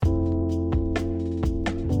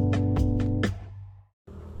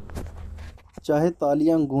चाहे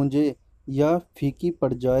तालियां गूंजे या फीकी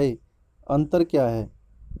पड़ जाए, अंतर क्या है?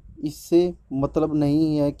 इससे मतलब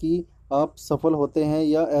नहीं है कि आप सफल होते हैं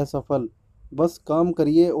या असफल। बस काम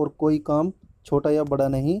करिए और कोई काम छोटा या बड़ा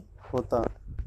नहीं होता।